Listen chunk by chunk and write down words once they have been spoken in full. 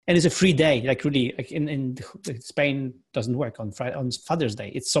and it's a free day. Like really, like in Spain doesn't work on Friday, on Father's Day.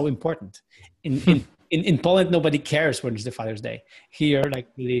 It's so important. In Poland, nobody cares when it's the Father's Day. Here, like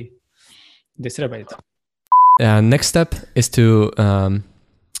really, they celebrate it. Next step is to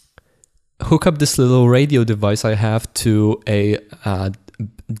hook up this little radio device I have to a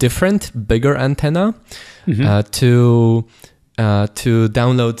different, bigger antenna to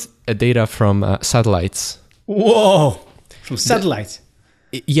download data from satellites. Whoa! From satellites.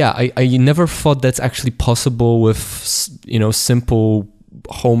 Yeah, I never thought that's actually possible with simple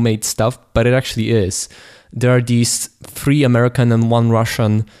homemade stuff, but it actually is. There are these 3 American and 1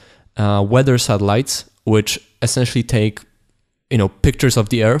 Russian weather satellites, which essentially take pictures of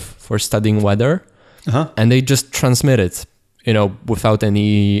the Earth for studying weather, and they just transmit it, without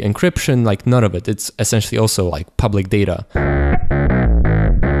any encryption, like none of it. It's essentially also like public data.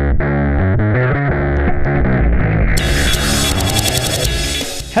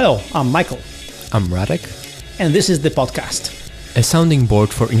 Hello, I'm Michael. I'm Radek. And this is the podcast. A sounding board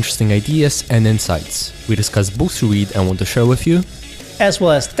for interesting ideas and insights. We discuss books we read and want to share with you, as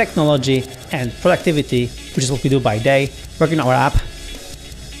well as technology and productivity, which is what we do by day, working on our app,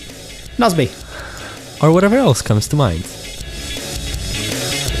 Nozbe, or whatever else comes to mind.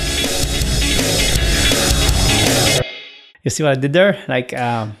 You see what I did there? Like,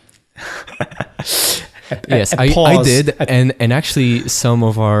 yes, I did, and actually some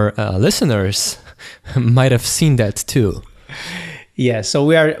of our listeners might have seen that too. Yeah, so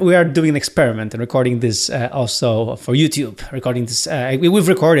we are doing an experiment and recording this also for YouTube. Recording this, we've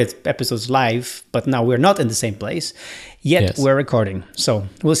recorded episodes live, but now we're not in the same place. Yet yes. We're recording, so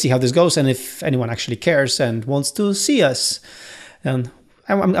we'll see how this goes, and if anyone actually cares and wants to see us. And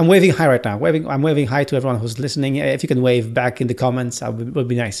I'm waving hi right now. I'm waving hi to everyone who's listening. If you can wave back in the comments, that would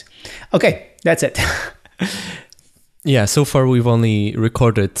be nice. Okay, that's it. Yeah, so far we've only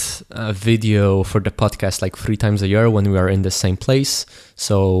recorded a video for the podcast like 3 times a year when we are in the same place.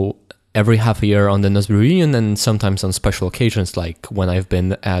 So every half a year on the Nozbe reunion, and sometimes on special occasions like when I've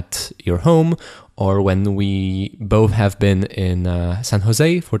been at your home or when we both have been in San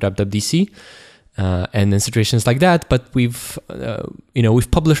Jose for WWDC. And in situations like that, but we've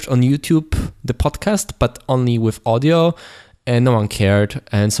published on YouTube the podcast, but only with audio, and no one cared.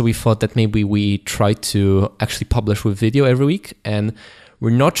 And so we thought that maybe we try to actually publish with video every week, and we're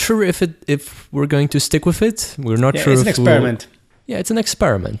not sure if we're going to stick with it. We're not sure. It's an experiment. It's an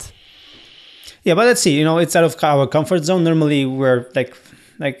experiment. Yeah, but let's see. It's out of our comfort zone. Normally, we're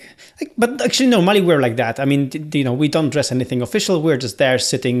but actually, normally we're like that. I mean, we don't dress anything official. We're just there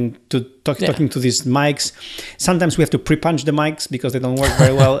sitting talking to these mics. Sometimes we have to pre-punch the mics because they don't work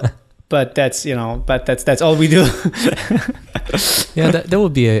very well. But that's all we do. Yeah, that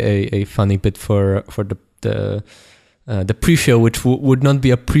would be a funny bit for the pre-show, which would not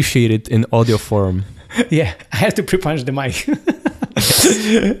be appreciated in audio form. Yeah, I have to pre-punch the mic.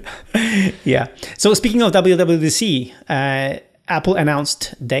 Yeah. So speaking of WWDC, Apple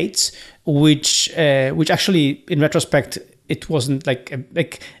announced dates, which actually, in retrospect, it wasn't like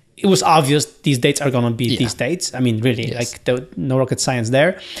it was obvious these dates are gonna be these dates. I mean, really, yes. No rocket science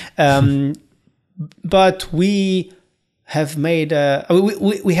there. But we have made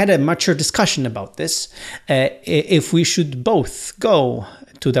we had a mature discussion about this. If we should both go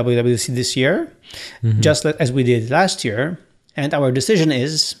to WWDC this year, just as we did last year, and our decision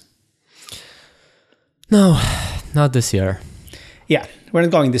is no, not this year. Yeah, we're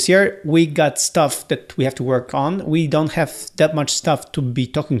not going this year. We got stuff that we have to work on. We don't have that much stuff to be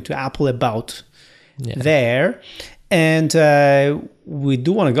talking to Apple about there. And we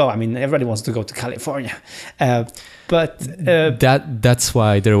do want to go. I mean, everybody wants to go to California. But that's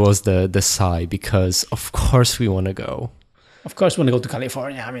why there was the sigh, because of course we want to go. Of course we want to go to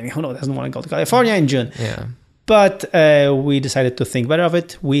California. I mean, who doesn't want to go to California in June? Yeah. But we decided to think better of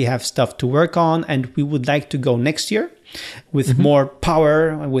it. We have stuff to work on, and we would like to go next year with more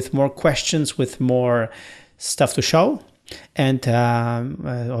power, with more questions, with more stuff to show and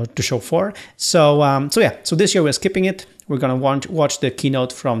or to show for. So this year we're skipping it. We're gonna watch the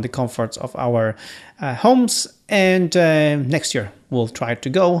keynote from the comforts of our homes, and next year we'll try to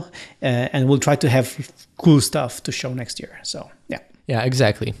go and we'll try to have cool stuff to show next year. So yeah,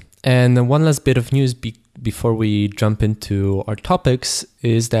 exactly. And one last bit of news before we jump into our topics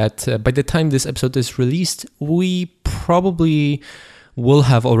is that by the time this episode is released, we probably will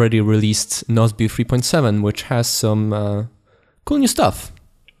have already released Nozbe 3.7, which has some cool new stuff.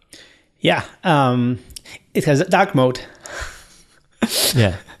 Yeah, it has a dark mode.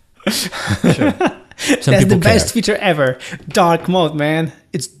 Yeah, sure. That's the best feature ever. Dark mode, man.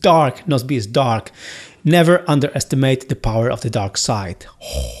 It's dark. Nozbe is dark. Never underestimate the power of the dark side.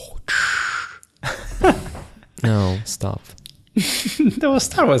 No, stop. That was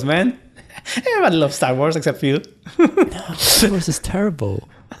Star Wars, man. Everybody loves Star Wars except you. No, Star Wars is terrible.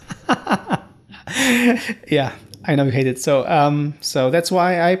 Yeah, I know you hate it. So that's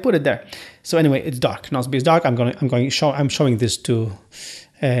why I put it there. So anyway, it's dark. Nosby is dark. I'm showing this to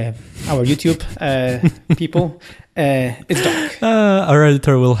our YouTube people. It's dark. Our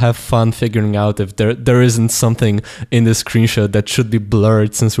editor will have fun figuring out if there isn't something in the screenshot that should be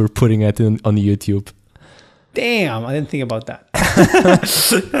blurred since we're putting it on YouTube. Damn, I didn't think about that.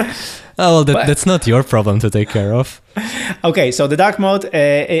 Oh, well, that's not your problem to take care of. Okay, so the dark mode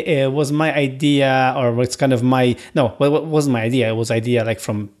it was my idea, or it's kind of my... No, well, it wasn't my idea. It was idea like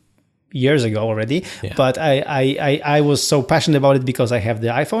from years ago already. Yeah. But I was so passionate about it because I have the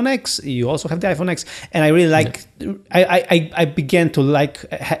iPhone X. You also have the iPhone X. And I really like... Yeah. I began to like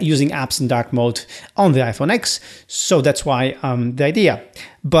using apps in dark mode on the iPhone X. So that's why the idea.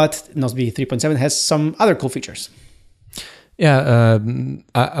 But Nosby 3.7 has some other cool features. Yeah,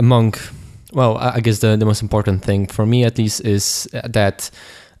 I guess the most important thing for me at least is that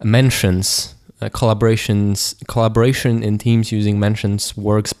mentions, collaboration in Teams using mentions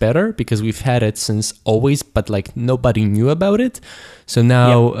works better because we've had it since always, but like nobody knew about it. So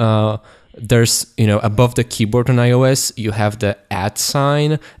now there's, above the keyboard on iOS, you have the @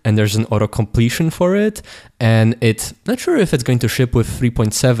 sign and there's an auto completion for it. And it's not sure if it's going to ship with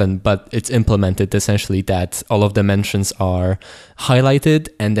 3.7, but it's implemented essentially that all of the mentions are highlighted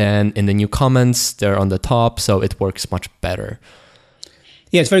and then in the new comments, they're on the top. So it works much better.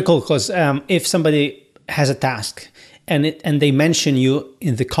 Yeah, it's very cool because if somebody has a task and they mention you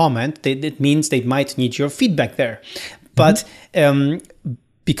in the comment, it means they might need your feedback there. But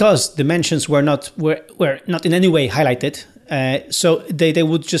because the mentions were not in any way highlighted, so they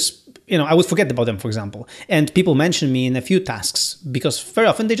would just, I would forget about them, for example. And people mention me in a few tasks because very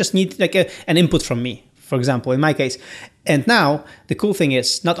often they just need like an input from me, for example, in my case. And now the cool thing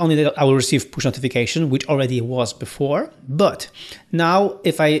is not only that I will receive push notification, which already was before, but now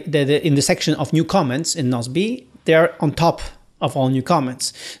if in the section of new comments in Nosby, they're on top of all new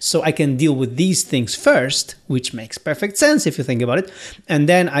comments. So I can deal with these things first, which makes perfect sense if you think about it. And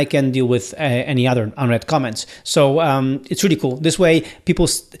then I can deal with any other unread comments. So it's really cool. This way, people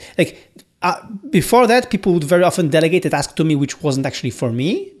before that, people would very often delegate a task to me, which wasn't actually for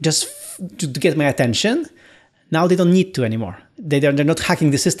me, just to get my attention. Now they don't need to anymore. They're not hacking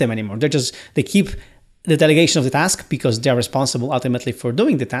the system anymore. They keep the delegation of the task because they're responsible ultimately for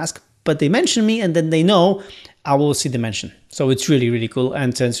doing the task, but they mention me and then they know I will see the mention. So it's really, really cool.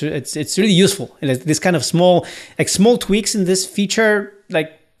 And it's really useful. And this kind of small tweaks in this feature,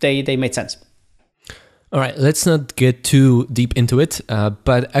 like they made sense. All right, let's not get too deep into it.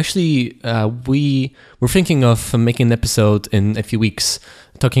 But actually, we're thinking of making an episode in a few weeks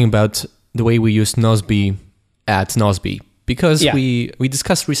talking about the way we use Nosby at Nosby. Because we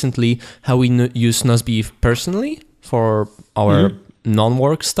discussed recently how we use Nosby personally for our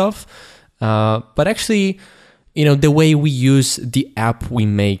non-work stuff. But actually, the way we use the app we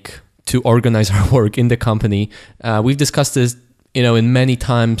make to organize our work in the company, we've discussed this, in many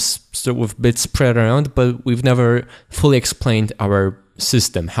times sort of with bits spread around, but we've never fully explained our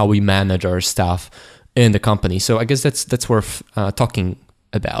system, how we manage our stuff in the company. So I guess that's worth talking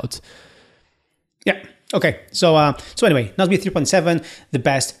about. Yeah. Okay. So anyway, Nosby 3.7, the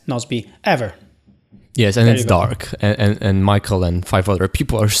best Nosby ever. Yes, and it's dark, and Michael and 5 other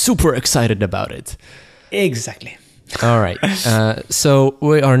people are super excited about it. Exactly. All right. So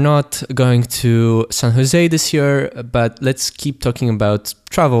we are not going to San Jose this year, but let's keep talking about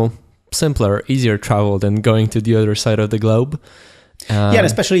travel. Simpler, easier travel than going to the other side of the globe. And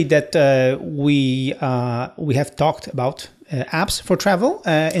especially that we have talked about apps for travel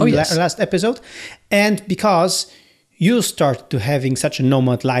in the last episode. And because you start to having such a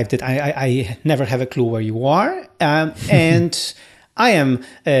nomad life that I never have a clue where you are. And I am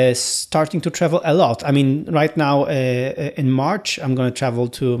starting to travel a lot. I mean, right now in March, I'm going to travel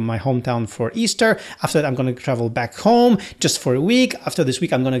to my hometown for Easter. After that, I'm going to travel back home just for a week. After this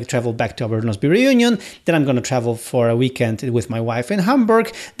week, I'm going to travel back to our Nosby reunion. Then I'm going to travel for a weekend with my wife in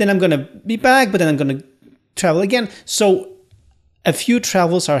Hamburg. Then I'm going to be back, but then I'm going to travel again. So a few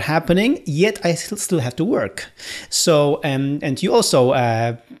travels are happening, yet I still have to work. So, and you also...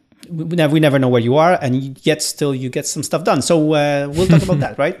 we never know where you are, and yet still you get some stuff done. So we'll talk about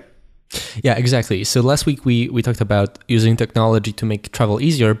that, right? Yeah, exactly. So last week we talked about using technology to make travel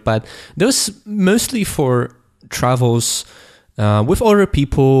easier, but that was mostly for travels with other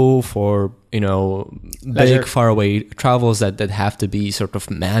people, for big faraway travels that have to be sort of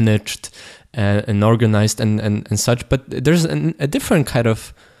managed and organized and such. But there's a different kind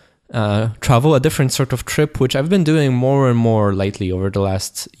of travel, a different sort of trip, which I've been doing more and more lately over the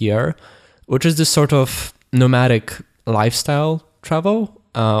last year, which is this sort of nomadic lifestyle travel,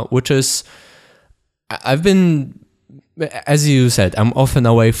 which is, I've been, as you said, I'm often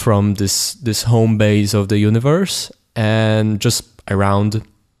away from this home base of the universe and just around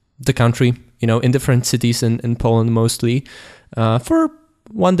the country, in different cities in Poland mostly, for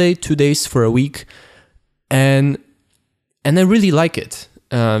 1 day, 2 days, for a week. And I really like it.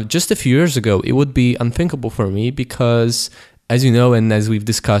 Just a few years ago, it would be unthinkable for me because, as you know, and as we've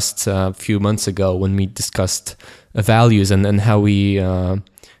discussed a few months ago when we discussed values and how we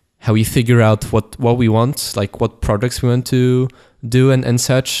figure out what we want, like what projects we want to do and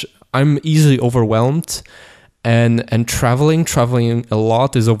such, I'm easily overwhelmed, and traveling a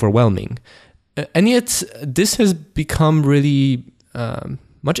lot is overwhelming. And yet this has become really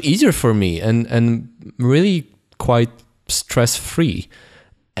much easier for me and really quite stress-free.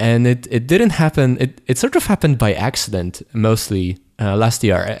 And it didn't happen, it sort of happened by accident mostly last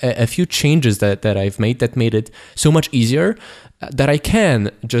year. A few changes that I've made that made it so much easier that I can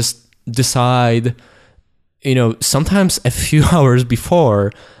just decide, sometimes a few hours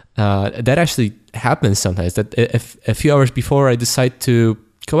before, that actually happens sometimes, that a few hours before I decide to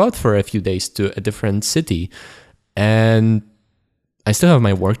go out for a few days to a different city, and I still have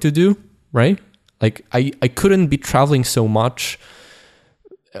my work to do, right? Like I couldn't be traveling so much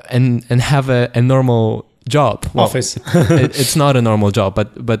and have a normal job. Well, office. It's not a normal job,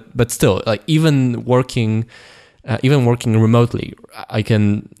 but still, like even working remotely, I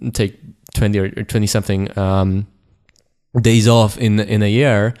can take 20 or 20 something days off in a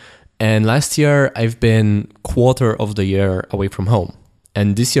year. And last year I've been quarter of the year away from home,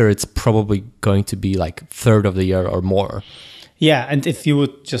 and this year it's probably going to be like third of the year or more. Yeah, and if you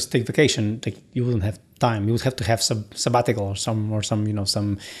would just take vacation, like you wouldn't have time. You would have to have some sabbatical or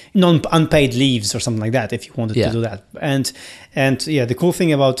some unpaid leaves or something like that if you wanted to do that. And yeah, the cool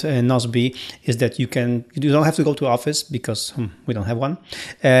thing about Nozbe is that you don't have to go to office because we don't have one,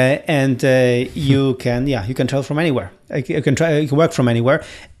 you can travel from anywhere. You can work from anywhere.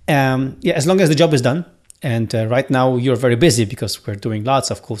 As long as the job is done. And right now you're very busy because we're doing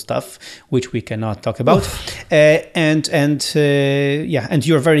lots of cool stuff, which we cannot talk about. And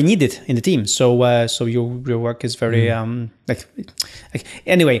you're very needed in the team. So your work is very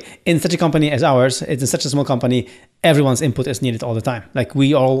anyway, in such a company as ours, it's in such a small company, everyone's input is needed all the time. Like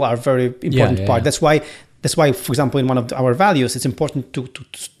we all are very important part. That's why, for example, in one of our values, it's important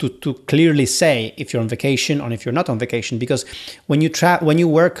to clearly say if you're on vacation or if you're not on vacation, because when you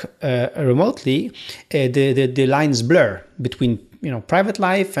work remotely, the lines blur between private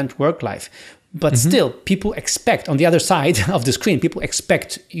life and work life. But still, people expect on the other side of the screen, people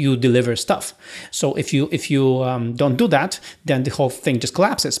expect you deliver stuff. So if you don't do that, then the whole thing just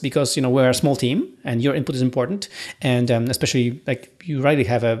collapses because we're a small team and your input is important, and especially like you really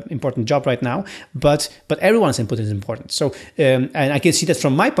have an important job right now. But everyone's input is important. So and I can see that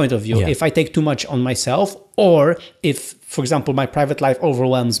from my point of view. Yeah. If I take too much on myself, or if, for example, my private life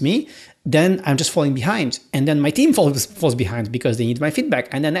overwhelms me, then I'm just falling behind, and then my team falls behind because they need my feedback,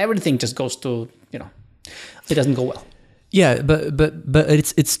 and then everything just goes to it doesn't go well. Yeah, but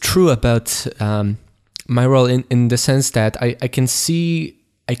it's true about my role in the sense that I can see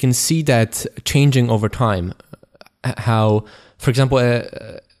that changing over time. How, for example,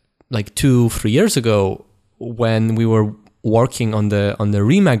 like 2-3 years ago, when we were working on the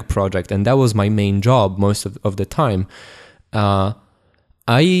Remag project, and that was my main job most of the time.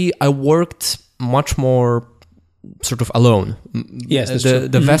 I worked much more sort of alone. Yes, that's true.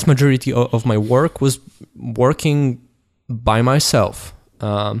 The vast majority of my work was working by myself.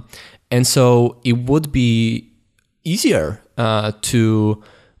 And so it would be easier to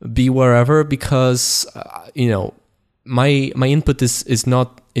be wherever because, my input is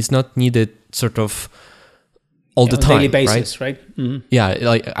not needed sort of all the time, daily basis, right? Mm-hmm. Yeah,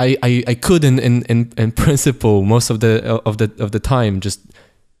 like I could in principle most of the time just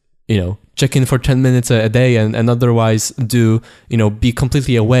check in for 10 minutes a day and otherwise do be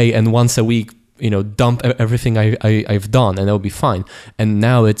completely away, and once a week dump everything I've done, and that'll be fine. And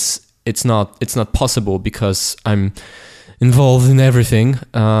now it's not possible because I'm involved in everything,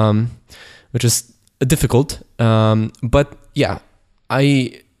 which is difficult. But yeah,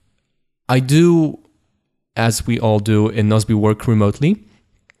 I do, as we all do in Nozbe, work remotely.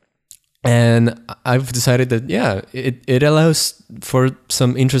 And I've decided that, it allows for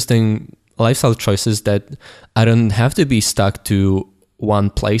some interesting lifestyle choices that I don't have to be stuck to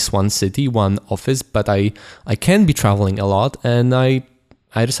one place, one city, one office, but I can be traveling a lot. And I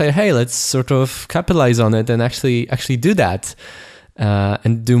decided, hey, let's sort of capitalize on it and actually do that.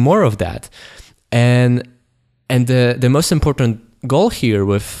 and do more of that. And the most important goal here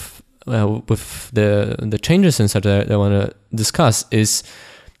with the changes and such that I want to discuss is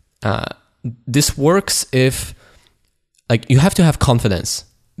this works if like you have to have confidence,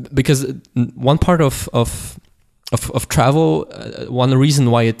 because one part of travel, one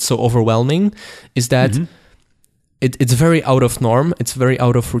reason why it's so overwhelming is that it's very out of norm, it's very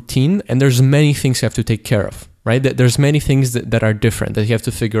out of routine, and there's many things you have to take care of, right? There's many things that are different that you have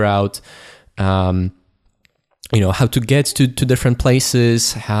to figure out, how to get to different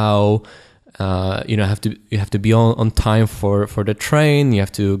places, how you have to be on time for the train, you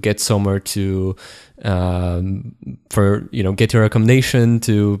have to get somewhere to get your accommodation,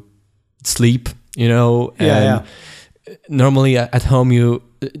 to sleep, normally at home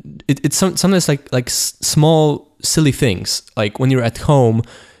it's sometimes like small silly things. Like when you're at home,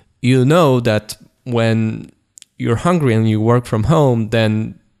 that when you're hungry and you work from home,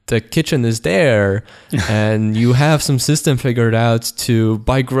 then the kitchen is there and you have some system figured out to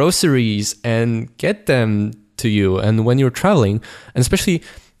buy groceries and get them to you. And when you're traveling, and especially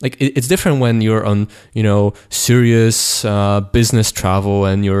like it's different when you're on, serious business travel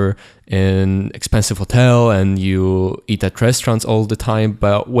and you're in expensive hotel and you eat at restaurants all the time.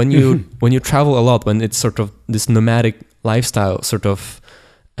 But when you travel a lot, when it's sort of this nomadic lifestyle sort of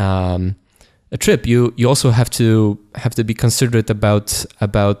a trip, you also have to be considerate about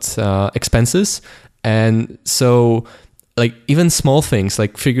expenses. And so like even small things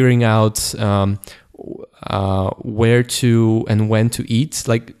like figuring out where to and when to eat,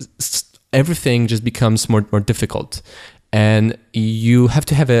 like everything just becomes more difficult. And you have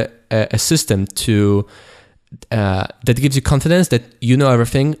to have a system to that gives you confidence that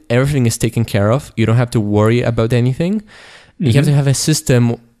everything is taken care of. You don't have to worry about anything. You have to have a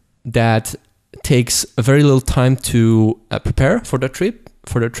system that takes very little time to prepare for the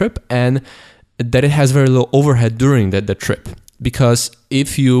trip, and that it has very little overhead during the trip. Because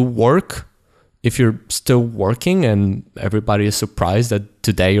if you're still working and everybody is surprised that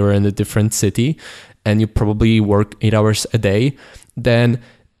today you're in a different city and you probably work 8 hours a day, then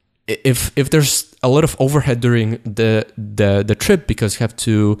if there's a lot of overhead during the trip, because you have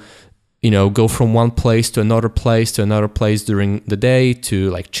to go from one place to another place during the day, to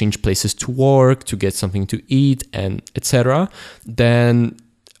like change places to work, to get something to eat, and etc., then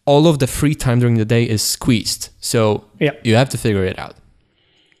all of the free time during the day is squeezed. So you have to figure it out.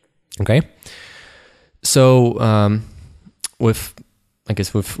 Okay. So with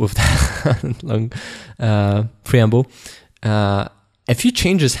that long preamble, a few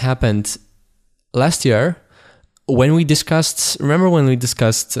changes happened last year when we discussed. Remember when we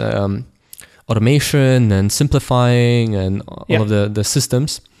discussed automation and simplifying and all of the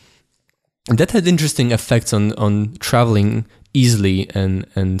systems? And that had interesting effects on traveling easily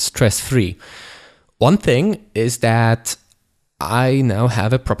and stress-free. One thing is that I now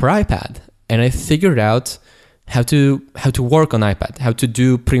have a proper iPad, and I figured out how to work on iPad, how to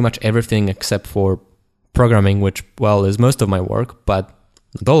do pretty much everything except for programming, which is most of my work, but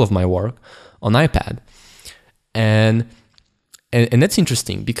not all of my work, on iPad. And that's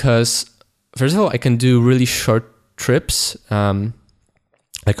interesting because first of all, I can do really short trips,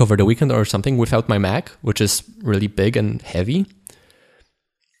 like over the weekend or something, without my Mac, which is really big and heavy,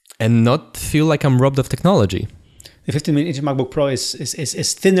 and not feel like I'm robbed of technology. The 15-inch MacBook Pro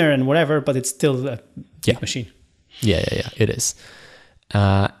is thinner and whatever, but it's still a big machine. Yeah, it is.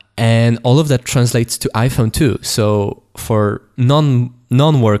 And all of that translates to iPhone too. So for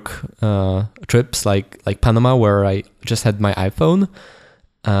non-work trips like Panama, where I just had my iPhone,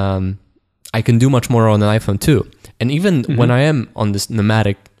 I can do much more on an iPhone too. And even when I am on this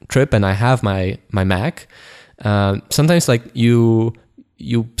nomadic trip and I have my Mac, sometimes like you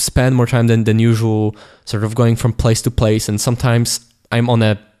spend more time than usual, sort of going from place to place. And sometimes I'm on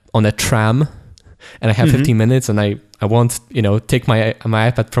a tram, and I have 15 minutes, and I won't take my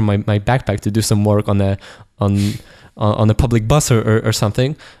iPad from my backpack to do some work on a public bus or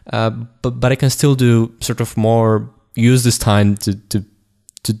something. But I can still do sort of more, use this time to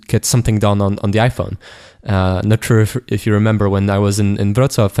get something done on the iPhone. Not sure if you remember when I was in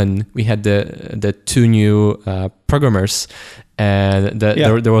Wrocław and we had the two new programmers, and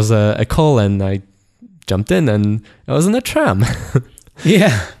there was a call, and I jumped in, and I was in a tram.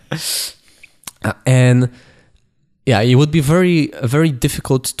 And it would be very, very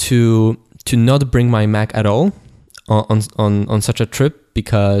difficult to not bring my Mac at all on such a trip,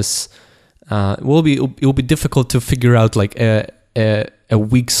 because it will be difficult to figure out like a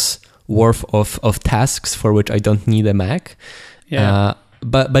week's worth of tasks for which I don't need a Mac.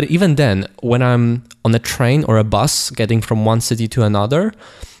 but even then, when I'm on a train or a bus getting from one city to another,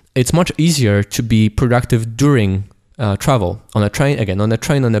 it's much easier to be productive during travel. On a train,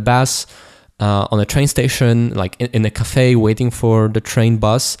 on a bus, on a train station, like in a cafe waiting for the train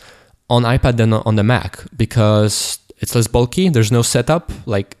bus, on iPad than on the Mac, because it's less bulky. There's no setup.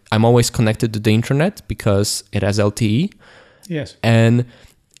 Like, I'm always connected to the internet because it has LTE. Yes. And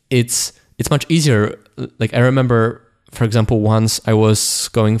it's much easier. Like, I remember, for example, once I was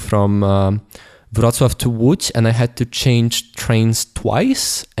going from Wrocław to Łódź, and I had to change trains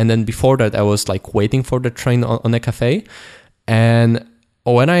twice. And then before that, I was like waiting for the train on a cafe. And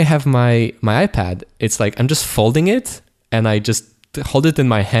when I have my iPad, it's like I'm just folding it, and I just hold it in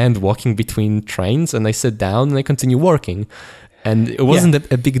my hand walking between trains, and I sit down and I continue working. And it wasn't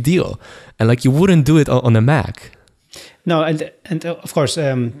a big deal. And like, you wouldn't do it on a Mac. No, and of course,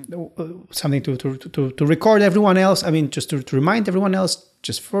 something to record everyone else. I mean, just to remind everyone else,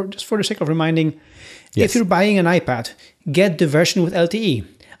 just for the sake of reminding, if you're buying an iPad, get the version with LTE.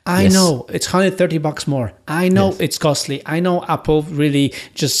 I know it's $130 more. I know it's costly. I know Apple really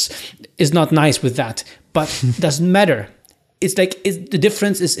just is not nice with that, but doesn't matter. It's like the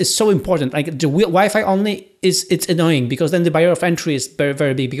difference is so important. Like, the Wi-Fi only it's annoying, because then the barrier of entry is very,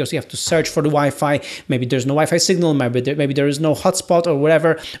 very big, because you have to search for the Wi-Fi. Maybe there's no Wi-Fi signal. Maybe there is no hotspot or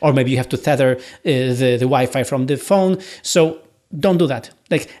whatever. Or maybe you have to tether the Wi-Fi from the phone. So don't do that.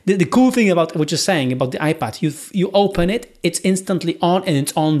 Like, the cool thing about what you're saying about the iPad, you open it, it's instantly on, and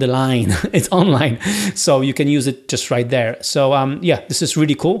it's on the line. It's online, so you can use it just right there. So this is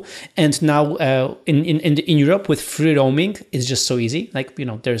really cool. And now in Europe with free roaming, it's just so easy. Like,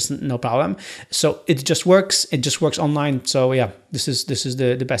 there's no problem. So it just works. It just works online. So this is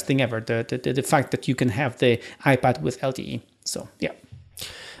the best thing ever. The fact that you can have the iPad with LTE. So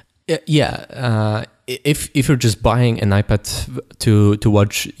if you're just buying an iPad to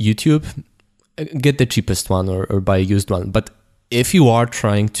watch YouTube, get the cheapest one or buy a used one. But if you are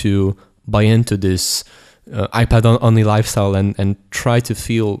trying to buy into this iPad only lifestyle and try to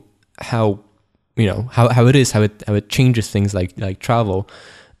feel how it is, how it changes things like travel,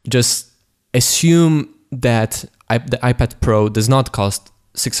 just assume that the iPad Pro does not cost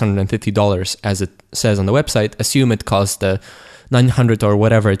 $650 as it says on the website. Assume it costs the $900 or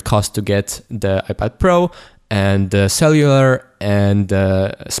whatever it costs to get the iPad Pro, and the cellular, and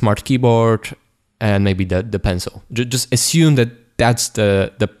the smart keyboard, and maybe the pencil. Just assume that that's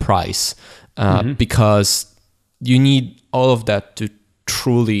the price, because you need all of that to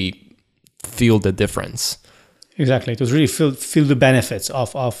truly feel the difference. Exactly, to really feel the benefits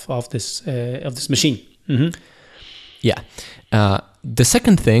of this machine. The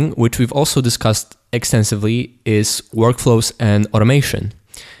second thing, which we've also discussed extensively, is workflows and automation.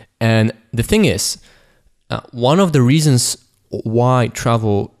 And the thing is, one of the reasons why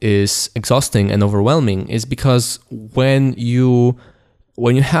travel is exhausting and overwhelming is because when you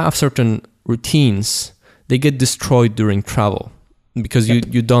have certain routines, they get destroyed during travel because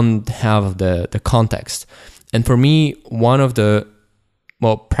you don't have the context. And for me, one of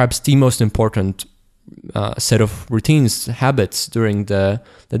perhaps the most important set of routines, habits during the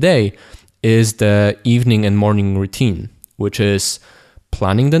day is the evening and morning routine, which is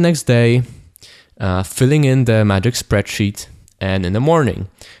planning the next day, filling in the magic spreadsheet, and in the morning,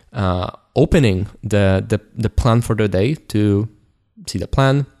 opening the plan for the day to see the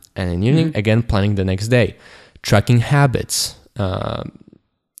plan, and in the evening, again, planning the next day, tracking habits,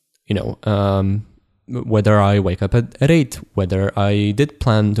 whether I wake up at 8, whether I did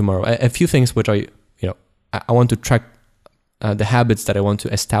plan tomorrow, a few things which I want to track the habits that I want to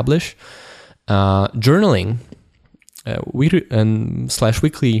establish. Journaling,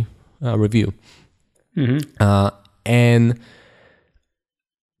 weekly review. And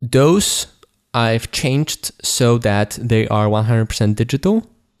those I've changed so that they are 100% digital,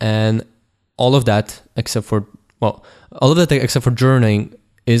 and all of that except for journaling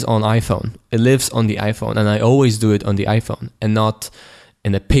is on iPhone. It lives on the iPhone, and I always do it on the iPhone and not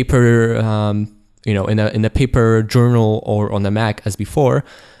in a paper, in a paper journal or on a Mac as before.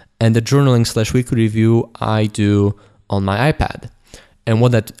 And the journaling / weekly review I do on my iPad,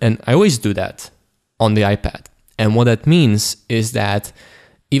 and I always do that on the iPad. And what that means is that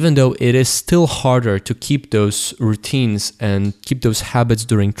even though it is still harder to keep those routines and keep those habits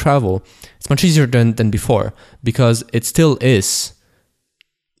during travel, it's much easier than before, because it still is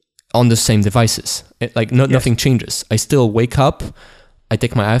on the same devices. Nothing changes. I still wake up, I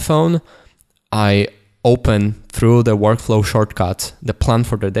take my iPhone, I open through the workflow shortcut the plan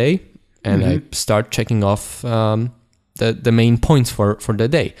for the day, and I start checking off the main points for the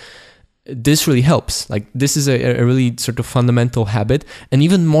day. this really helps. Like this is a really sort of fundamental habit, and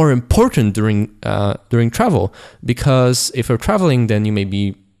even more important during travel, because if you're traveling, then you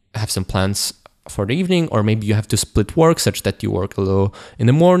maybe have some plans for the evening, or maybe you have to split work such that you work a little in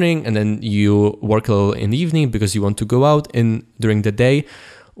the morning and then you work a little in the evening because you want to go out during the day.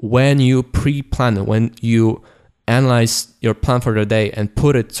 When you pre-plan it, when you analyze your plan for the day and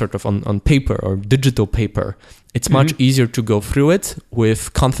put it sort of on paper or digital paper, it's much easier to go through it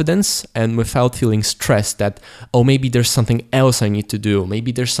with confidence and without feeling stressed that, oh, maybe there's something else I need to do.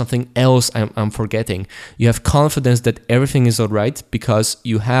 Maybe there's something else I'm forgetting. You have confidence that everything is all right because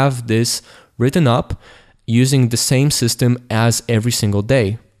you have this written up using the same system as every single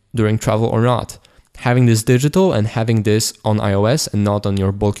day during travel or not. Having this digital and having this on iOS and not on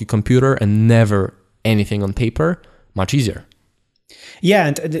your bulky computer and never anything on paper, much easier. Yeah,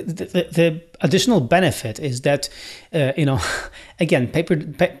 and the additional benefit is that, again,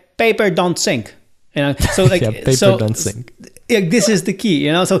 paper don't sink. So like paper don't sink. This is the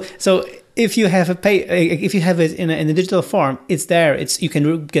key. So if you have if you have it in a digital form, it's there. You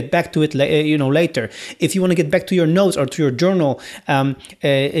can get back to it, later. If you want to get back to your notes or to your journal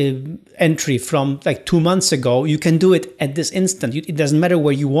entry from like 2 months ago, you can do it at this instant. It doesn't matter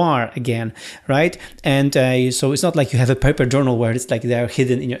where you are again, right? And so it's not like you have a paper journal where it's like they're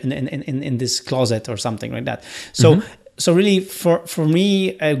hidden in this closet or something like that. So. So really, for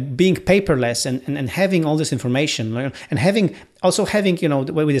me, being paperless and having all this information, and having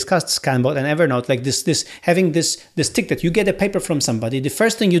the way we discussed Scanbot and Evernote, like this having this tick that you get a paper from somebody, the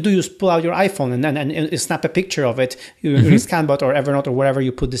first thing you do is pull out your iPhone and snap a picture of it, Scanbot or Evernote or wherever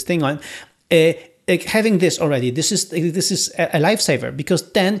you put this thing on. Like having this already, this is a lifesaver,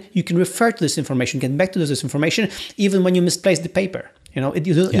 because then you can refer to this information, get back to this information, even when you misplace the paper. You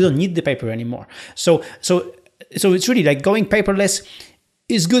don't need the paper anymore. So it's really like going paperless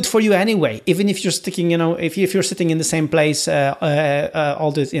is good for you anyway, even if you're sticking, if you're sitting in the same place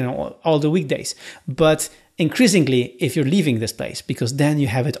all the weekdays. But increasingly, if you're leaving this place, because then you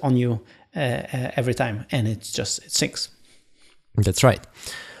have it on you every time, and it sinks. That's right.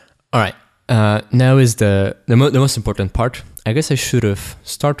 All right. Now is the most important part. I guess I should have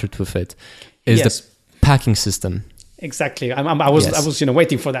started with it. Is the packing system. Exactly. I was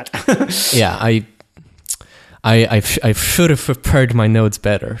waiting for that. Yeah. I should have prepared my notes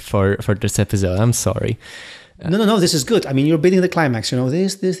better for this episode. I'm sorry. No. This is good. I mean, you're building the climax.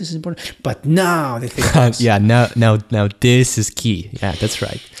 This is important. But now the thing comes. Yeah. Now this is key. Yeah, that's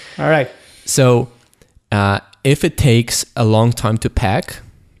right. All right. So, if it takes a long time to pack,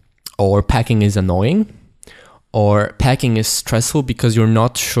 or packing is annoying, or packing is stressful because you're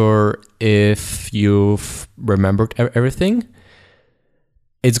not sure if you've remembered everything,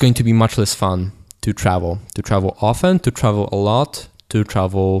 it's going to be much less fun to travel often, to travel a lot, to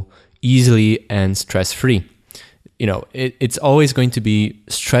travel easily and stress-free. It's always going to be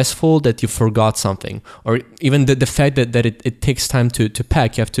stressful that you forgot something, or even the fact that it takes time to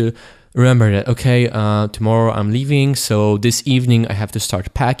pack. You have to remember that, okay, tomorrow I'm leaving, so this evening I have to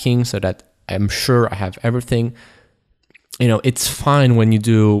start packing so that I'm sure I have everything. It's fine when you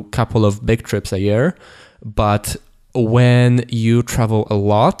do a couple of big trips a year, but when you travel a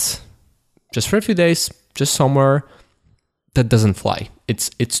lot, just for a few days, just somewhere, that doesn't fly.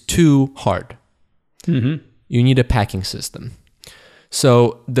 It's too hard. Mm-hmm. You need a packing system.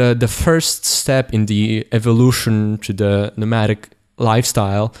 So the first step in the evolution to the nomadic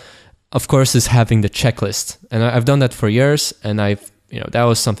lifestyle, of course, is having the checklist. And I've done that for years, and that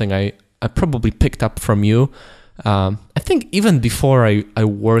was something I probably picked up from you. I think even before I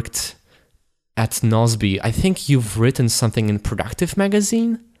worked at Nozbe, I think you've written something in Productive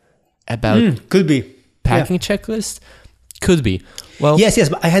magazine about could be packing checklist. Could be. Well, yes,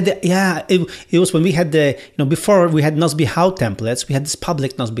 but I had it was when we had before we had Nozbe How templates, we had this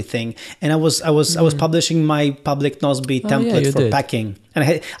public Nozbe thing, and I was publishing my public Nozbe template for packing,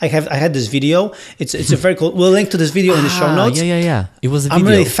 and I had this video. It's a very cool. We'll link to this video in the show notes. Yeah. It was a video.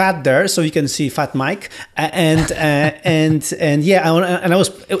 I'm really fat there, so you can see Fat Mike, and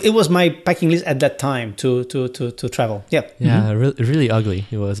it was my packing list at that time to travel. Yeah. Yeah, really ugly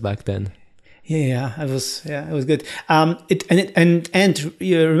it was back then. Yeah, it was good. And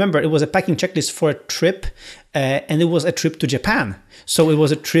you remember, it was a packing checklist for a trip, and it was a trip to Japan. So it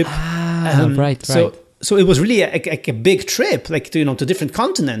was a trip. Right. So it was really a big trip, like to different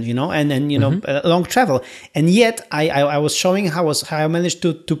continent, and then a long travel. And yet I was showing how I managed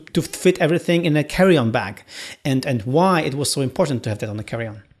to fit everything in a carry-on bag, and why it was so important to have that on a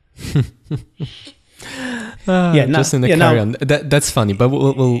carry-on. Just in the carry-on. That's funny, but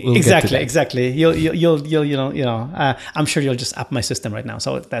we'll exactly, get to that. Exactly. I'm sure you'll just up my system right now.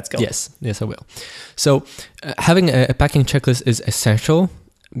 So let's go. Yes, I will. So having a packing checklist is essential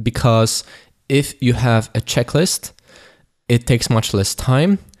because if you have a checklist, it takes much less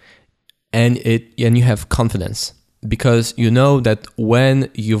time, and you have confidence because you know that when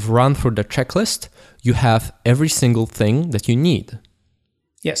you've run through the checklist, you have every single thing that you need.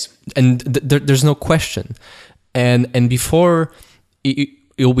 Yes. And there's no question. And before,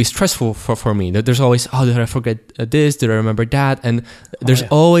 it'll be stressful for me. That there's always, did I forget this? Did I remember that? And there's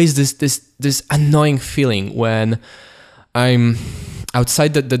always this annoying feeling when I'm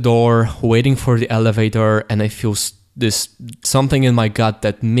outside the door waiting for the elevator and I feel this something in my gut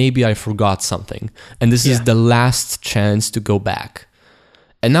that maybe I forgot something. And this is the last chance to go back.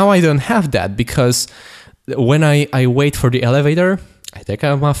 And now I don't have that because when I wait for the elevator, I take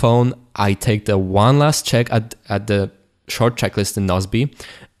out my phone, I take the one last check at the short checklist in Nozbe,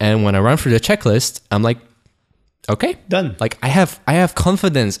 and when I run through the checklist, I'm like, okay, done. Like I have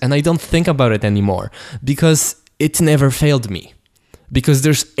confidence and I don't think about it anymore because it never failed me. Because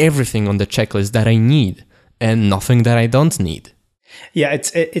there's everything on the checklist that I need and nothing that I don't need. Yeah,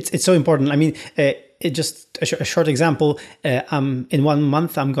 it's so important. I mean, just a short example. In 1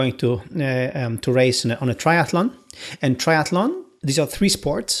 month, I'm going to race on a triathlon. And triathlon, these are 3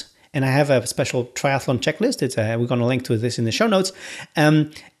 sports. And I have a special triathlon checklist. We're going to link to this in the show notes.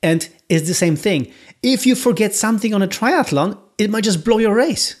 And it's the same thing. If you forget something on a triathlon, it might just blow your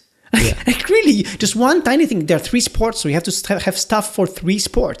race. Yeah. Like really, just one tiny thing. There are 3 sports, so you have to have stuff for 3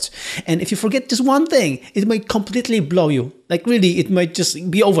 sports. And if you forget just one thing, it might completely blow you. Like really, it might just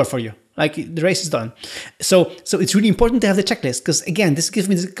be over for you. Like the race is done. So it's really important to have the checklist because again, this gives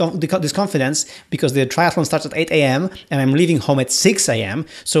me this confidence because the triathlon starts at 8 a.m. and I'm leaving home at 6 a.m.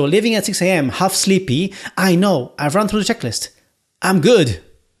 So leaving at 6 a.m. half sleepy, I know I've run through the checklist. I'm good.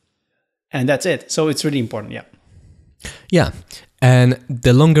 And that's it. So it's really important. Yeah. Yeah. And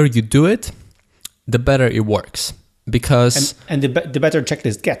the longer you do it, the better it works because... And the better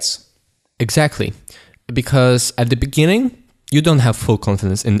checklist gets. Exactly. Because at the beginning, you don't have full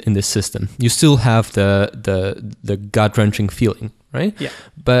confidence in this system. You still have the gut-wrenching feeling, right? Yeah.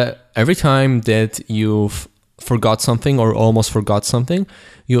 But every time that you've forgot something or almost forgot something,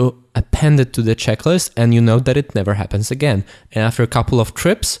 you append it to the checklist and you know that it never happens again. And after a couple of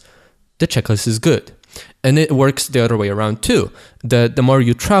trips, the checklist is good. And it works the other way around too. The more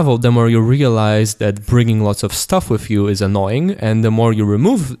you travel, the more you realize that bringing lots of stuff with you is annoying, and the more you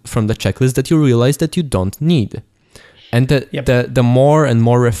remove from the checklist that you realize that you don't need. And the more and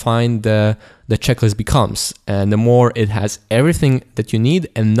more refined the checklist becomes, and the more it has everything that you need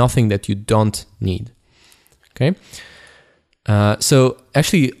and nothing that you don't need. Okay. So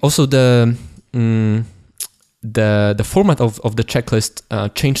actually, also the format of the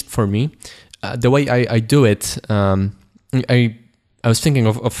checklist changed for me. The way I do it, I was thinking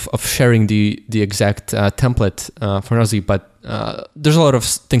of sharing the exact template for Nozbe, but there's a lot of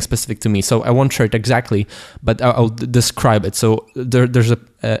things specific to me, so I won't share it exactly, but I'll describe it. So there's a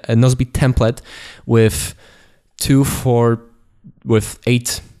Nozbe template with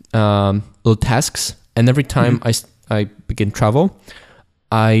 8 little tasks, and every time I begin travel,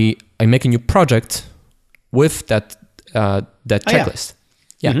 I make a new project with that checklist.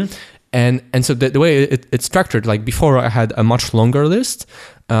 Yeah. Mm-hmm. And so the way it's structured, like before I had a much longer list,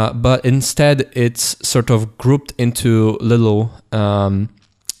 but instead it's sort of grouped into little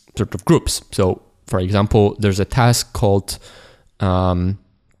sort of groups. So for example, there's a task called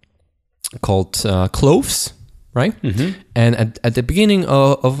clothes, right? Mm-hmm. And at the beginning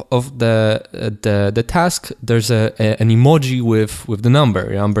of the task, there's an emoji with the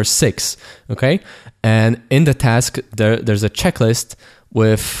number 6, okay? And in the task, there's a checklist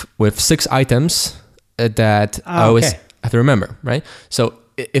with 6 items that I always have to remember, right? So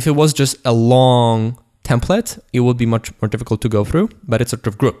if it was just a long template, it would be much more difficult to go through, but it's sort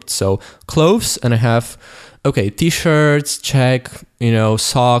of grouped. So clothes, and I have, t-shirts, check,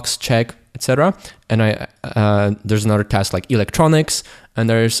 socks, check, etc. And there's another task like electronics, and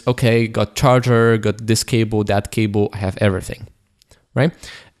there's, got charger, got this cable, that cable, I have everything, right?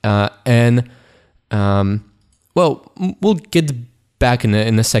 We'll get back in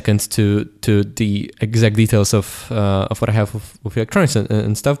a second to the exact details of what I have with electronics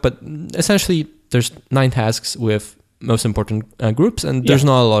and stuff, but essentially there's 9 tasks with most important groups, and there's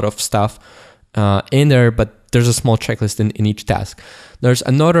not a lot of stuff in there, but there's a small checklist in each task. There's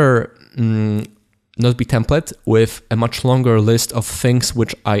another Nozbe template with a much longer list of things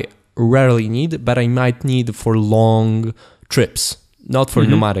which I rarely need, but I might need for long trips, not for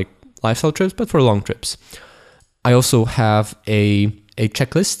nomadic lifestyle trips, but for long trips. I also have a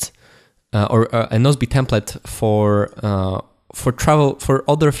checklist or a Nozbe template for travel, for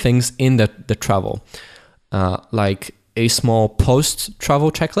other things in the travel, like a small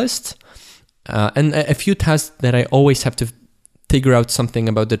post-travel checklist, and a few tasks that I always have to figure out something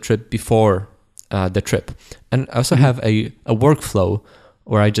about the trip before the trip. And I also have a workflow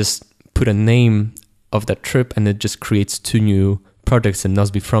where I just put a name of that trip and it just creates 2 new projects in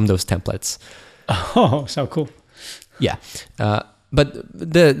Nozbe from those templates. Oh, so cool. Yeah. But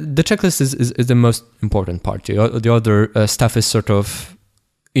the checklist is the most important part. The other stuff is sort of,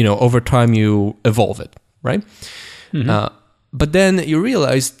 over time you evolve it, right? But then you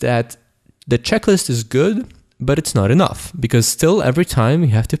realize that the checklist is good, but it's not enough, because still every time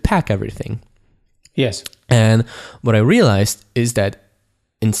you have to pack everything. Yes. And what I realized is that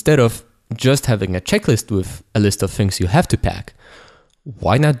instead of just having a checklist with a list of things you have to pack,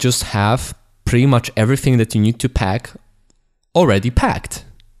 why not just have pretty much everything that you need to pack already packed?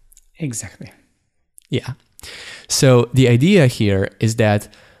 Exactly. Yeah. So the idea here is that,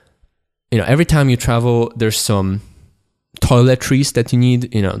 every time you travel, there's some toiletries that you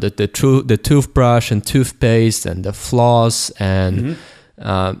need, the toothbrush and toothpaste and the floss and,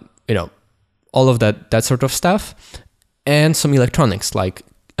 all of that sort of stuff, and some electronics like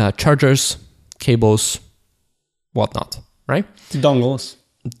chargers, cables, whatnot, right? Dongles,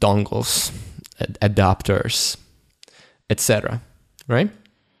 adapters, etc., right?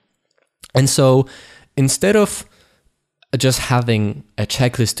 And so instead of just having a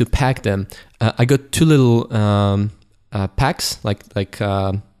checklist to pack them, I got 2 little packs, like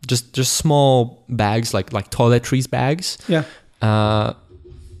just small bags, like toiletries bags,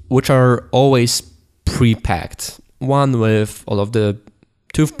 which are always pre-packed. One with all of the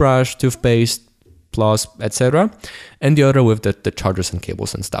toothbrush, toothpaste, floss, etc., and the other with the chargers and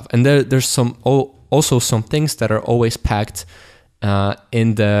cables and stuff. And there's also some things that are always packed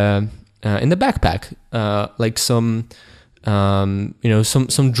in the backpack, like some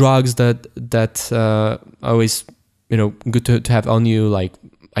drugs that always good to have on you, like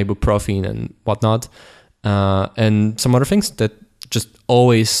ibuprofen and whatnot, and some other things that just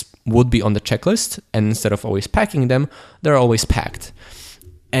always would be on the checklist, and instead of always packing them, they're always packed.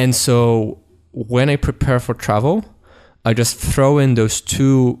 And so when I prepare for travel, I just throw in those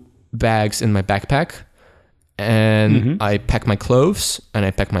 2 bags in my backpack, and I pack my clothes, and I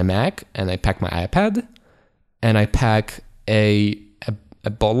pack my Mac, and I pack my iPad, and I pack a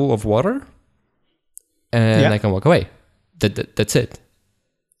bottle of water, and I can walk away. That's it.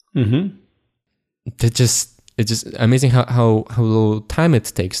 It's just amazing how little time it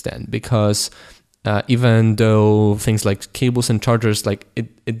takes then, because even though things like cables and chargers, like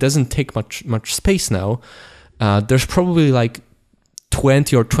it doesn't take much space now, there's probably like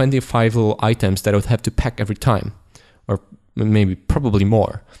 20 or 25 little items that I would have to pack every time, or maybe probably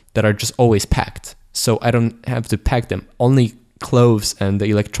more, that are just always packed. So I don't have to pack them. Only clothes and the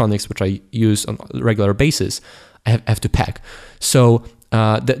electronics, which I use on a regular basis, I have to pack. So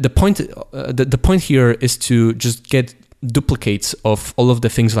the point here is to just get duplicates of all of the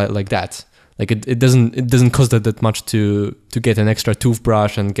things like that. Like it doesn't cost that much to get an extra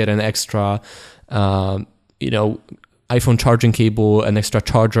toothbrush and get an extra iPhone charging cable, an extra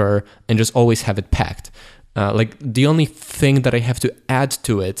charger, and just always have it packed. Like the only thing that I have to add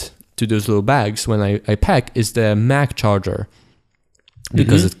to those little bags when I pack is the Mac charger,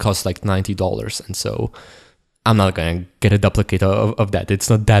 because it costs like $90, and so I'm not going to get a duplicate of that. It's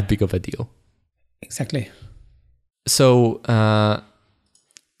not that big of a deal. Exactly. So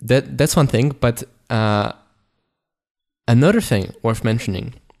that's one thing. But another thing worth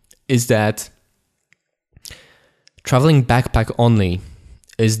mentioning is that traveling backpack only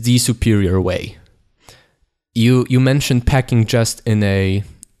is the superior way. You mentioned packing just in a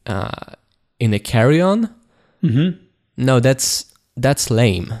carry-on. No, that's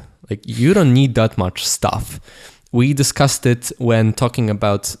lame. Like, you don't need that much stuff. We discussed it when talking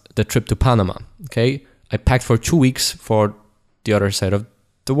about the trip to Panama. Okay, I packed for 2 weeks for the other side of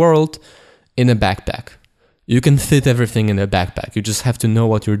the world in a backpack. You can fit everything in a backpack. You just have to know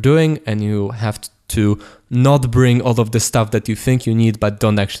what you're doing, and you have to not bring all of the stuff that you think you need but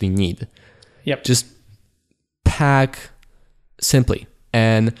don't actually need. Yep. Just pack simply,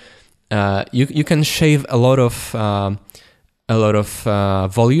 and you can shave a lot of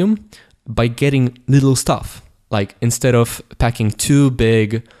volume by getting little stuff. Like, instead of packing 2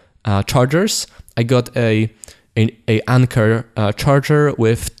 big chargers, I got a Anker charger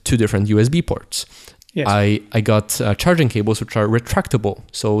with 2 different USB ports. Yes. I got charging cables which are retractable,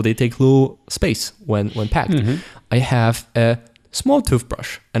 so they take little space when packed. I have a small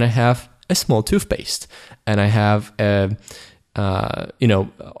toothbrush, and I have a small toothpaste, and I have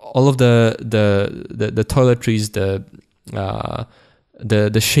all of the toiletries,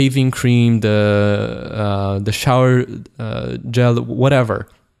 the shaving cream, the shower gel, whatever.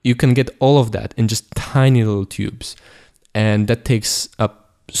 You can get all of that in just tiny little tubes, and that takes up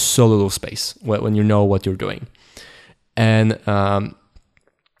so little space when you know what you're doing. And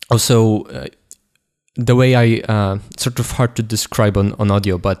also, the way I sort of hard to describe on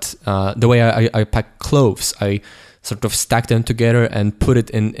audio, but the way I pack clothes, I sort of stack them together and put it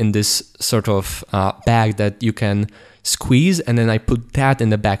in this sort of bag that you can squeeze, and then I put that in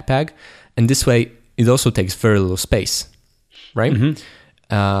the backpack, and this way it also takes very little space, right?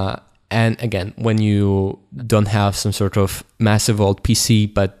 And again, when you don't have some sort of massive old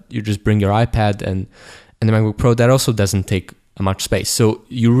PC, but you just bring your iPad and the MacBook Pro, that also doesn't take much space. So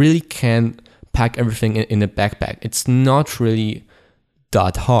you really can pack everything in a backpack. It's not really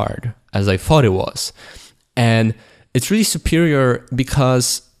that hard as I thought it was. And it's really superior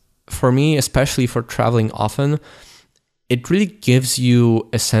because for me, especially for traveling often, it really gives you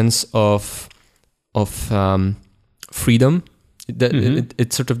a sense of freedom.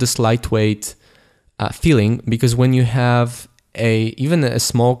 It's sort of this lightweight feeling, because when you have even a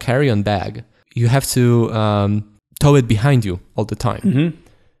small carry-on bag, you have to tow it behind you all the time.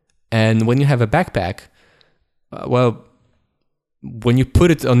 And when you have a backpack, when you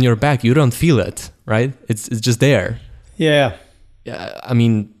put it on your back, you don't feel it, right? It's just there. Yeah. I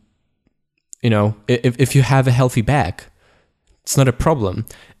mean, if you have a healthy back, it's not a problem,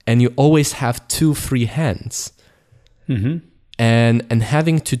 and you always have two free hands. And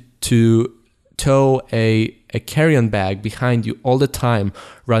having to tow a carry-on bag behind you all the time,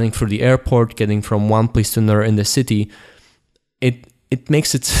 running through the airport, getting from one place to another in the city, it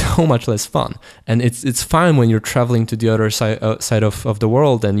makes it so much less fun. And it's fine when you're traveling to the other side of the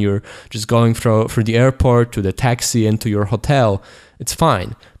world and you're just going through the airport to the taxi and to your hotel. It's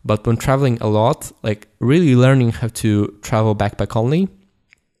fine. But when traveling a lot, like really learning how to travel backpack only,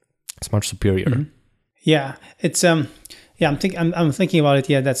 it's much superior. Yeah, it's I'm thinking about it.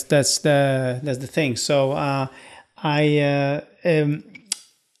 Yeah, that's the thing. So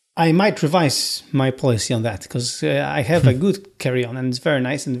I might revise my policy on that, because I have a good carry-on and it's very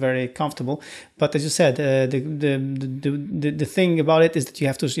nice and very comfortable. But as you said, the thing about it is that you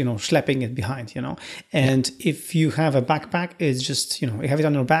have to schlepping it behind, And if you have a backpack, it's just you have it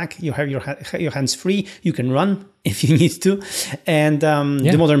on your back. You have your hands free. You can run if you need to. And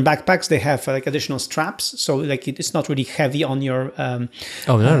the modern backpacks, they have like additional straps, so like it's not really heavy on your on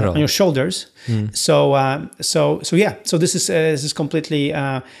your shoulders. So this is completely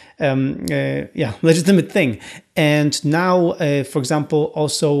legitimate thing. And now, for example,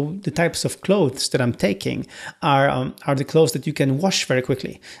 also the types of clothes that I'm taking are the clothes that you can wash very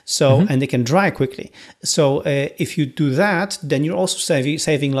quickly. So and they can dry quickly. So if you do that, then you're also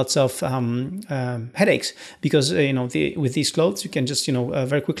saving lots of headaches, because with these clothes you can just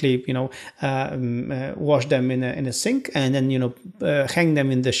very quickly wash them in a sink, and then hang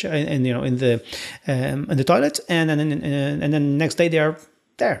them in the in the toilet, and then next day they are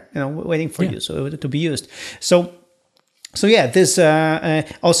there, waiting for you to be used. So yeah, this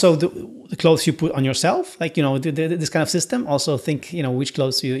also the clothes you put on yourself, like this kind of system. Also think which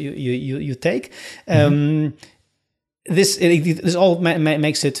clothes you take. This all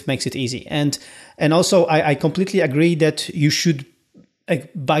makes it easy, and also I completely agree that you should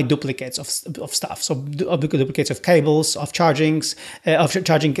buy duplicates of stuff. So duplicates of cables, of charging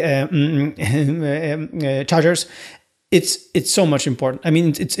chargers. It's so much important. I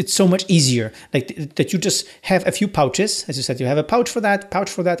mean, it's so much easier. Like that, you just have a few pouches, as you said. You have a pouch for that, and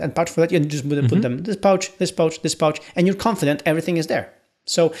pouch for that. You just put them this pouch, and you're confident everything is there.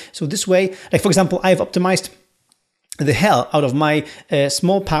 So this way, like for example, I've optimized the hell out of my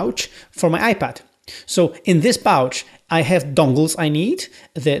small pouch for my iPad. So in this pouch, I have dongles I need,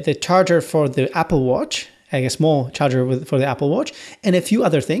 the charger for the Apple Watch, a small charger for the Apple Watch, and a few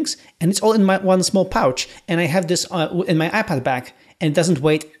other things, and it's all in my one small pouch. And I have this in my iPad bag, and it doesn't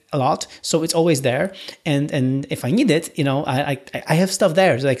weigh a lot, so it's always there. And if I need it, I have stuff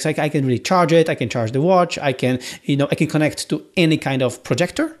there. So like I can really charge it. I can charge the watch. I can I can connect to any kind of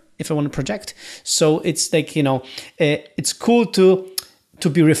projector if I want to project. So it's like it's cool to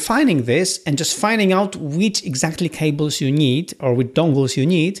be refining this and just finding out which exactly cables you need or which dongles you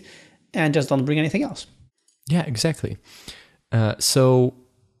need, and just don't bring anything else. Yeah, exactly. So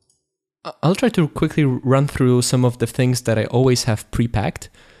I'll try to quickly run through some of the things that I always have pre-packed,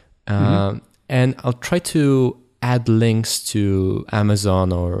 and I'll try to add links to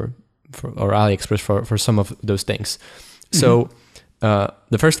Amazon or AliExpress for some of those things. So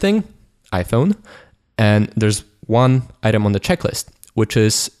the first thing, iPhone, and there's one item on the checklist, which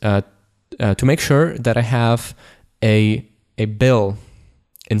is to make sure that I have a bill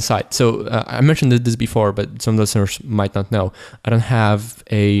inside. So I mentioned this before, but some listeners might not know. I don't have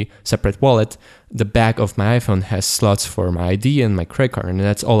a separate wallet. The back of my iPhone has slots for my ID and my credit card, and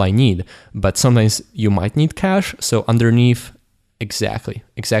that's all I need. But sometimes you might need cash. So underneath, exactly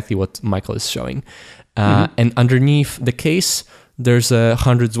what Michael is showing. And underneath the case, there's a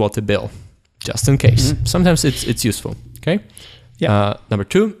 100 zloty bill, just in case. Sometimes it's useful, okay? Yeah. Number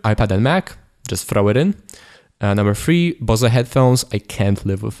 2, iPad and Mac, just throw it in. Number 3, Bose headphones. I can't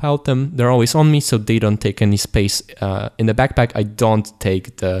live without them. They're always on me, so they don't take any space in the backpack. I don't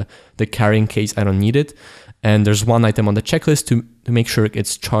take the carrying case. I don't need it. And there's one item on the checklist to make sure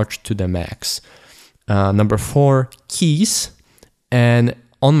it's charged to the max. Number 4, keys. And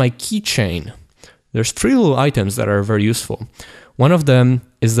on my keychain, there's 3 little items that are very useful. One of them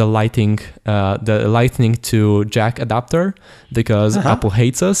is the lightning to jack adapter, because Apple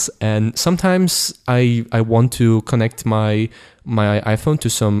hates us, and sometimes I want to connect my iPhone to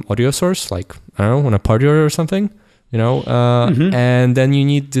some audio source, like I don't know, on a party or something, and then you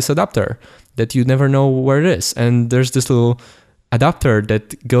need this adapter that you never know where it is, and there's this little adapter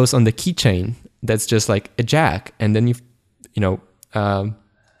that goes on the keychain that's just like a jack, and then you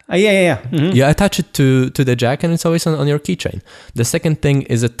attach it to the jack, and it's always on your keychain. The second thing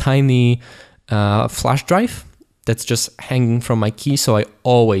is a tiny flash drive that's just hanging from my key, so I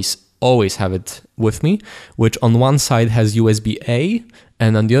always have it with me, which on one side has USB-A,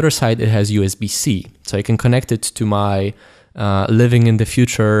 and on the other side it has USB-C. So I can connect it to my living in the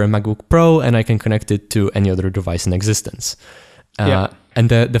future MacBook Pro, and I can connect it to any other device in existence. And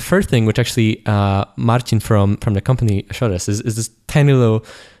the third thing, which actually Martin from the company showed us, is this tiny little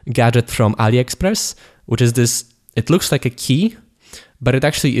gadget from AliExpress, which is this, it looks like a key, but it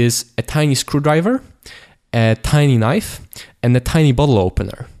actually is a tiny screwdriver, a tiny knife, and a tiny bottle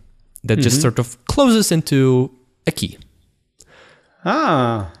opener that just sort of closes into a key.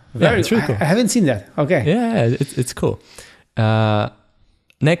 Very it's really cool. I haven't seen that. Okay. Yeah, it's cool.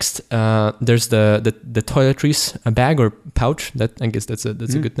 Next, there's the toiletries bag or pouch. That I guess that's a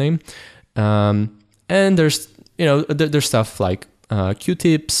good name. And there's there's stuff like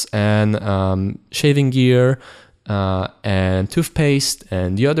Q-tips and shaving gear and toothpaste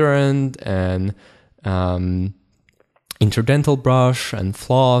and deodorant and interdental brush and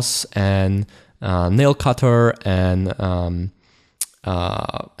floss and nail cutter and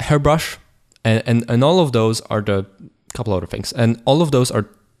hairbrush and all of those are the couple other things, and all of those are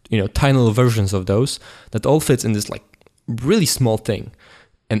tiny little versions of those that all fits in this like really small thing,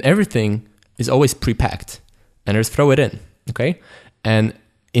 and everything is always pre-packed, and I just throw it in, okay? And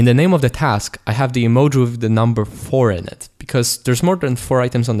in the name of the task, I have the emoji with the number 4 in it, because there's more than 4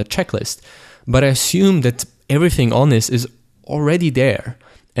 items on the checklist, but I assume that everything on this is already there,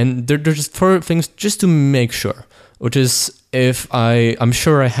 and there's just 4 things just to make sure, which is if I'm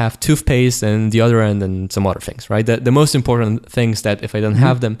sure I have toothpaste and deodorant and some other things, right? The most important things that if I don't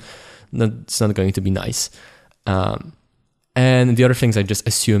have them, that's not going to be nice. And the other things I just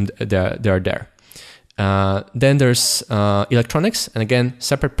assumed they are there. Then there's electronics, and again,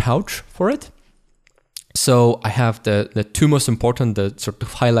 separate pouch for it. So I have the 2 most important, the sort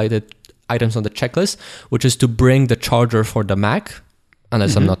of highlighted items on the checklist, which is to bring the charger for the Mac,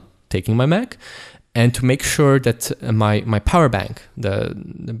 unless I'm not taking my Mac, and to make sure that my power bank, the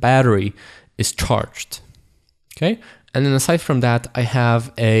battery, is charged. Okay, and then aside from that, I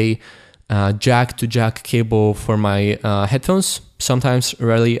have a jack to jack cable for my headphones. Sometimes,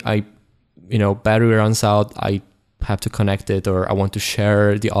 rarely, battery runs out. I have to connect it, or I want to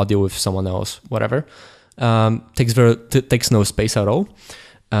share the audio with someone else. Whatever, takes no space at all.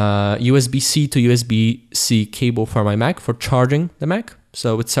 USB-C to USB-C cable for my Mac for charging the Mac.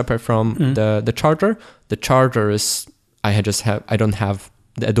 So it's separate from the charger. The charger is I don't have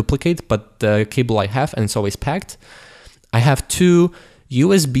a duplicate, but the cable I have, and it's always packed. I have 2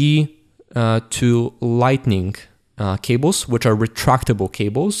 USB to Lightning cables, which are retractable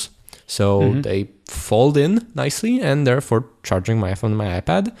cables. So they fold in nicely, and therefore charging my iPhone and my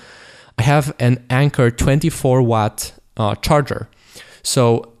iPad. I have an Anker 24-watt charger.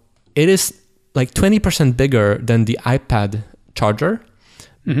 So it is like 20% bigger than the iPad charger,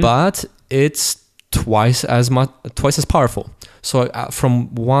 but it's twice as powerful. So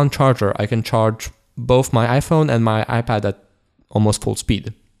from one charger, I can charge both my iPhone and my iPad at almost full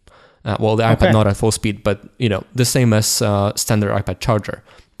speed. The iPad not at full speed, but the same as standard iPad charger.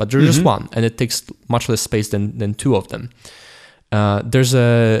 But there's just one, and it takes much less space than 2 of them. There's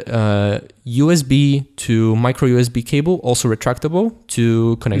a USB to micro USB cable, also retractable,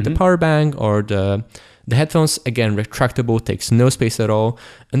 to connect the power bank or the headphones. Again, retractable, takes no space at all.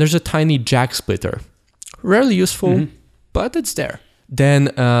 And there's a tiny jack splitter. Rarely useful, but it's there.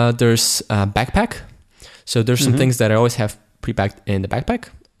 Then there's a backpack. So there's some things that I always have pre-packed in the backpack.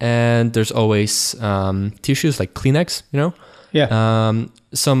 And there's always tissues like Kleenex,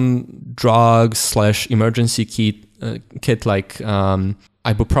 some drugs / emergency kit like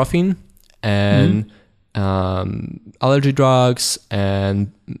ibuprofen and allergy drugs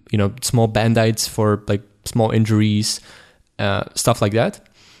and small band-aids for like small injuries, stuff like that.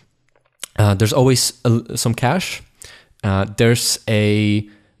 There's always some cash. There's a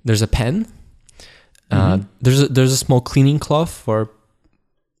pen. There's a small cleaning cloth for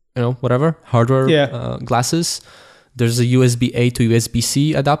whatever hardware glasses. There's a USB-A to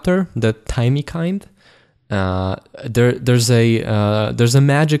USB-C adapter, the tiny kind. There's a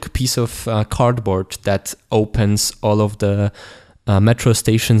magic piece of cardboard that opens all of the metro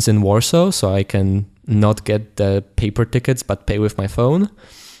stations in Warsaw, so I can not get the paper tickets but pay with my phone.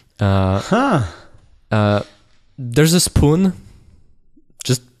 There's a spoon.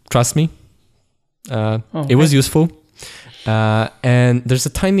 Just trust me. It was useful. And there's a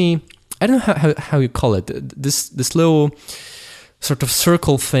tiny, I don't know how you call it, this little sort of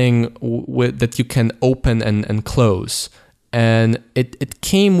circle thing that you can open and close. And it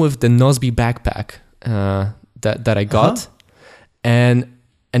came with the Nosby backpack that I got. And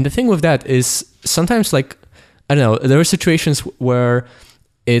the thing with that is sometimes, like, I don't know, there are situations where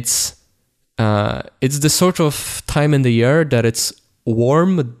it's the sort of time in the year that it's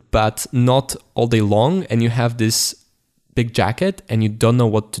warm but not all day long, and you have this big jacket and you don't know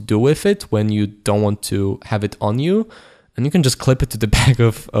what to do with it when you don't want to have it on you, and you can just clip it to the back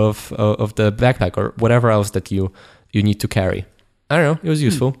of the backpack or whatever else that you need to carry. I don't know, it was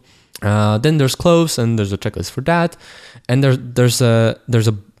useful. Then there's clothes, and there's a checklist for that, and there's a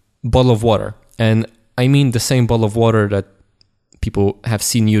bottle of water, and I mean the same bottle of water that people have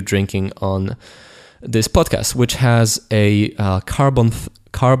seen you drinking on this podcast, which has a carbon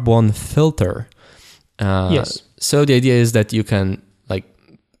filter. Yes. So the idea is that you can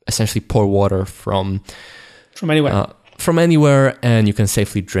essentially pour water from anywhere, and you can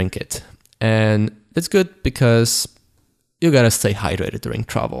safely drink it. And it's good because you gotta stay hydrated during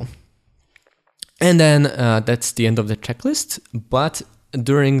travel. And then that's the end of the checklist. But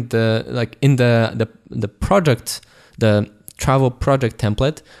during the project, the travel project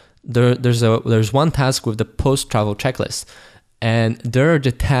template, there's one task with the post-travel checklist, and there are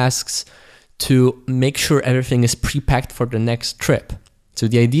the tasks to make sure everything is pre-packed for the next trip. So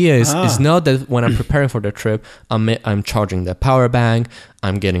the idea is not that when I'm preparing for the trip, I'm charging the power bank,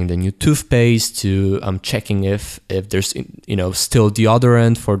 I'm getting the new toothpaste, I'm checking if there's still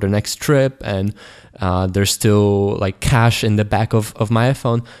deodorant for the next trip, and there's still cash in the back of my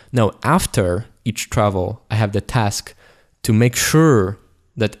iPhone. No, after each travel, I have the task to make sure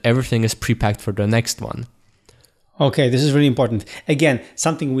that everything is pre-packed for the next one. Okay, this is really important. Again,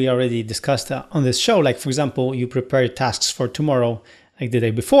 something we already discussed on this show. Like, for example, you prepare tasks for tomorrow, like the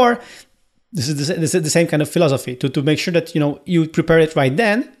day before. This is the same kind of philosophy to make sure that you prepare it right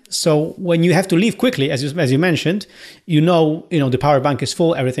then. So when you have to leave quickly, as you mentioned, the power bank is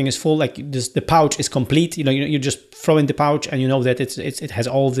full, everything is full. Like the pouch is complete. You just throw in the pouch, and you know that it has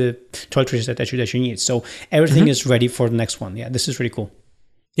all the toiletries that you need. So everything is ready for the next one. Yeah, this is really cool.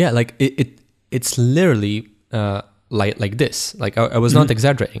 Yeah, it's literally like this. I was not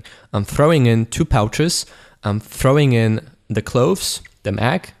exaggerating. I'm throwing in 2 pouches. I'm throwing in the clothes, the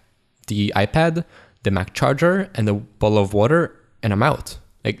Mac, the iPad, the Mac charger, and the bottle of water, and I'm out.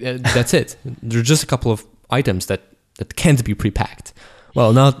 That's it. There's just a couple of items that can't be pre-packed.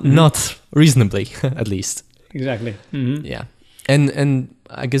 Well, not reasonably, at least. Exactly. Yeah, and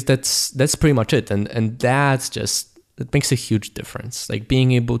I guess that's pretty much it. And that's just, it makes a huge difference.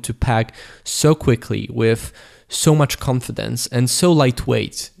 Being able to pack so quickly with so much confidence and so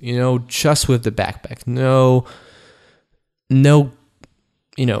lightweight. Just with the backpack. No.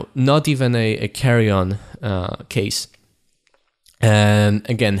 Not even a carry-on case. And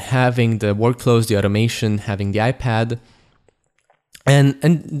again, having the workflows, the automation, having the iPad,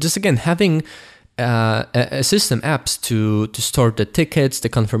 and just again having a system, apps to store the tickets, the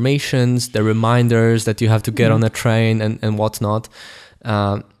confirmations, the reminders that you have to get on a train and whatnot.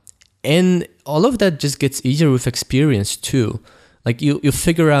 And all of that just gets easier with experience too. You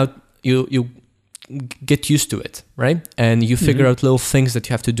figure out, you get used to it, right? And you figure out little things that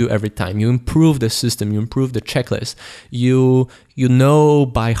you have to do every time. You improve the system, you improve the checklist. You know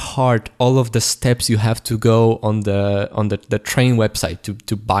by heart all of the steps you have to go on the train website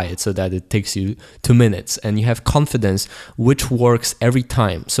to buy it, so that it takes you 2 minutes, and you have confidence which works every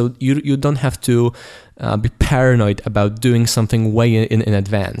time. So you don't have to be paranoid about doing something way in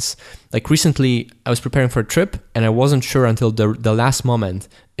advance. Like recently, I was preparing for a trip, and I wasn't sure until the last moment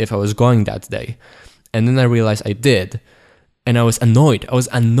if I was going that day. And then I realized I did. And I was annoyed. I was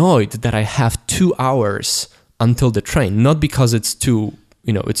annoyed that I have 2 hours until the train. Not because it's too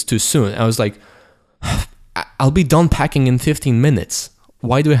soon. I was like, I'll be done packing in 15 minutes.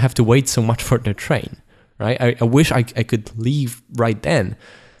 Why do I have to wait so much for the train? Right? I wish I could leave right then,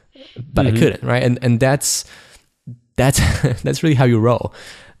 but I couldn't, right? And that's really how you roll.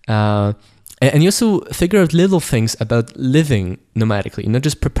 And you also figure out little things about living nomadically, not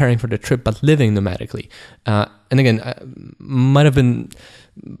just preparing for the trip, but living nomadically. And again, might have been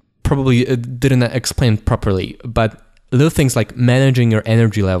probably didn't explain properly, but little things like managing your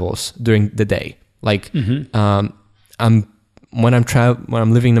energy levels during the day. Like when I'm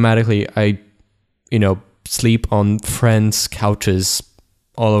living nomadically, I sleep on friends' couches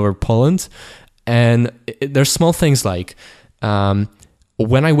all over Poland, and there's small things like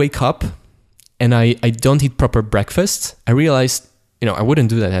when I wake up and I don't eat proper breakfast, I realized, I wouldn't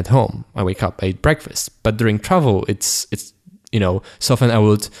do that at home. I wake up, I eat breakfast. But during travel, it's so often I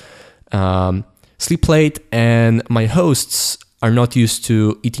would sleep late, and my hosts are not used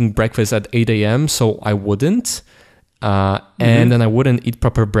to eating breakfast at 8 a.m., so I wouldn't. And then I wouldn't eat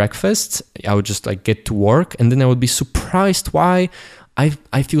proper breakfast. I would just get to work, and then I would be surprised why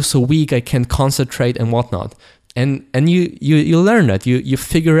I feel so weak, I can't concentrate and whatnot. And you learn that. You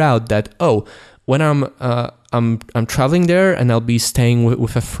figure out that, when I'm traveling there and I'll be staying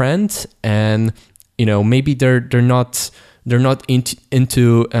with a friend, and maybe they're not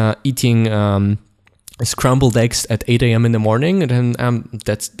into eating scrambled eggs at 8 a.m. in the morning, and then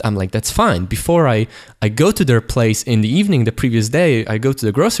that's fine. Before I go to their place in the evening the previous day, I go to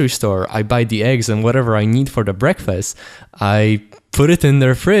the grocery store, I buy the eggs and whatever I need for the breakfast, I put it in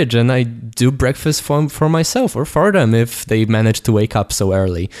their fridge, and I do breakfast for myself or for them if they manage to wake up so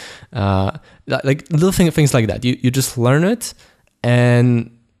early. Like little things like that. You just learn it, and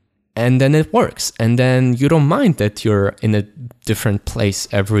then it works, and then you don't mind that you're in a different place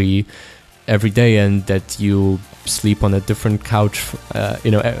every day, and that you sleep on a different couch,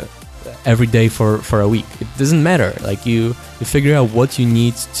 every day for a week. It doesn't matter. Like you figure out what you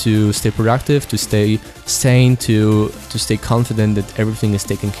need to stay productive, to stay sane, to stay confident that everything is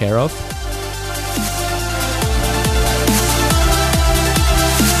taken care of.